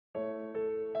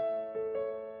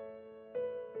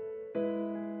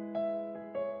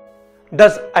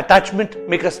Does attachment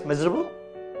make us miserable?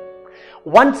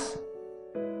 Once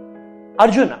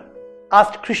Arjuna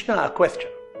asked Krishna a question.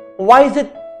 Why is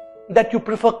it that you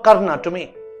prefer Karna to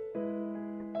me?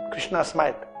 Krishna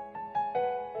smiled.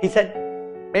 He said,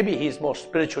 maybe he is more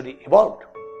spiritually evolved.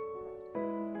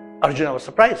 Arjuna was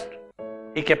surprised.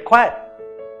 He kept quiet.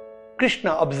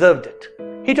 Krishna observed it.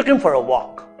 He took him for a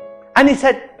walk. And he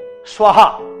said,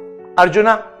 Swaha,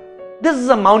 Arjuna, this is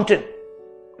a mountain,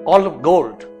 all of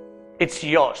gold. It's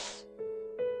yours.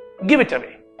 Give it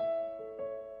away.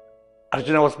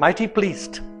 Arjuna was mighty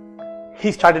pleased.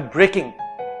 He started breaking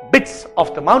bits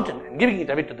of the mountain and giving it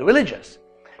away to the villagers.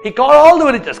 He called all the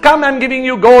villagers, come, I'm giving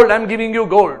you gold, I'm giving you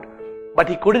gold. But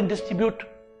he couldn't distribute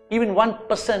even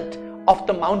 1% of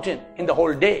the mountain in the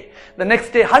whole day. The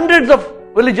next day, hundreds of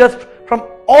villagers from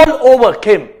all over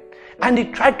came and he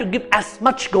tried to give as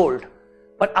much gold.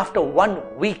 But after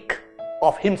 1 week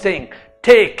of him saying,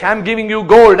 take, I'm giving you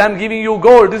gold, I'm giving you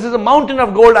gold, this is a mountain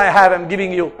of gold I have, I'm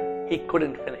giving you, he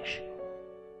couldn't finish.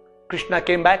 Krishna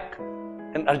came back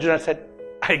and Arjuna said,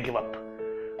 I give up.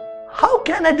 How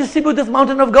can I distribute this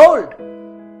mountain of gold?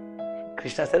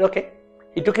 Krishna said, okay.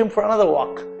 He took him for another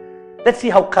walk. Let's see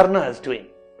how Karna is doing.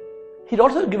 He'd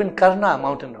also given Karna a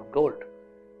mountain of gold.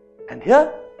 And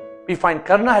here we find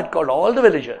Karna had called all the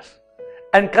villagers.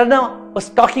 And Karna was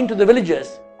talking to the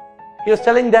villagers. He was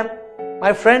telling them,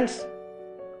 my friends,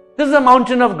 this is a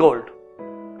mountain of gold.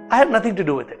 I have nothing to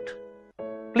do with it.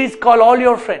 Please call all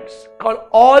your friends, call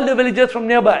all the villagers from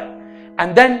nearby,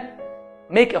 and then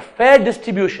make a fair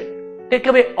distribution. Take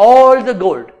away all the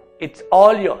gold. It's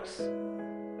all yours.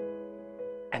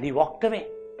 And he walked away.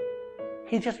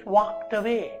 He just walked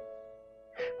away.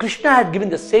 Krishna had given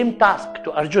the same task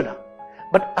to Arjuna,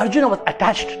 but Arjuna was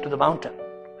attached to the mountain.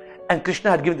 And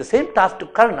Krishna had given the same task to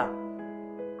Karna,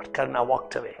 but Karna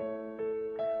walked away.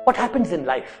 What happens in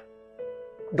life?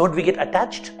 Don't we get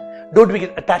attached? Don't we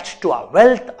get attached to our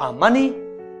wealth, our money,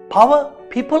 power,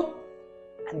 people?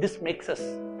 And this makes us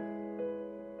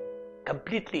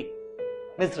completely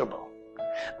miserable.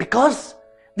 Because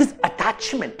this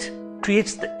attachment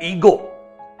creates the ego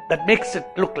that makes it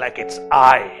look like it's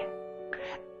I.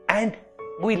 And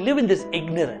we live in this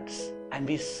ignorance and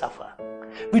we suffer.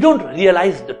 We don't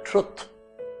realize the truth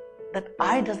that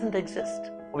I doesn't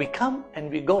exist. We come and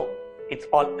we go. It's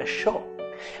all a show.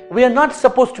 We are not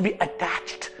supposed to be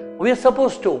attached. We are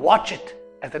supposed to watch it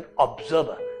as an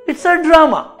observer. It's a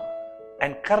drama.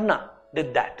 And Karna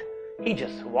did that. He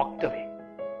just walked away.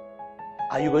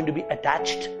 Are you going to be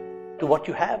attached to what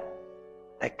you have,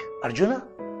 like Arjuna?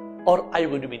 Or are you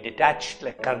going to be detached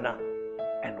like Karna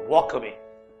and walk away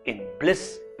in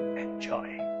bliss and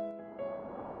joy?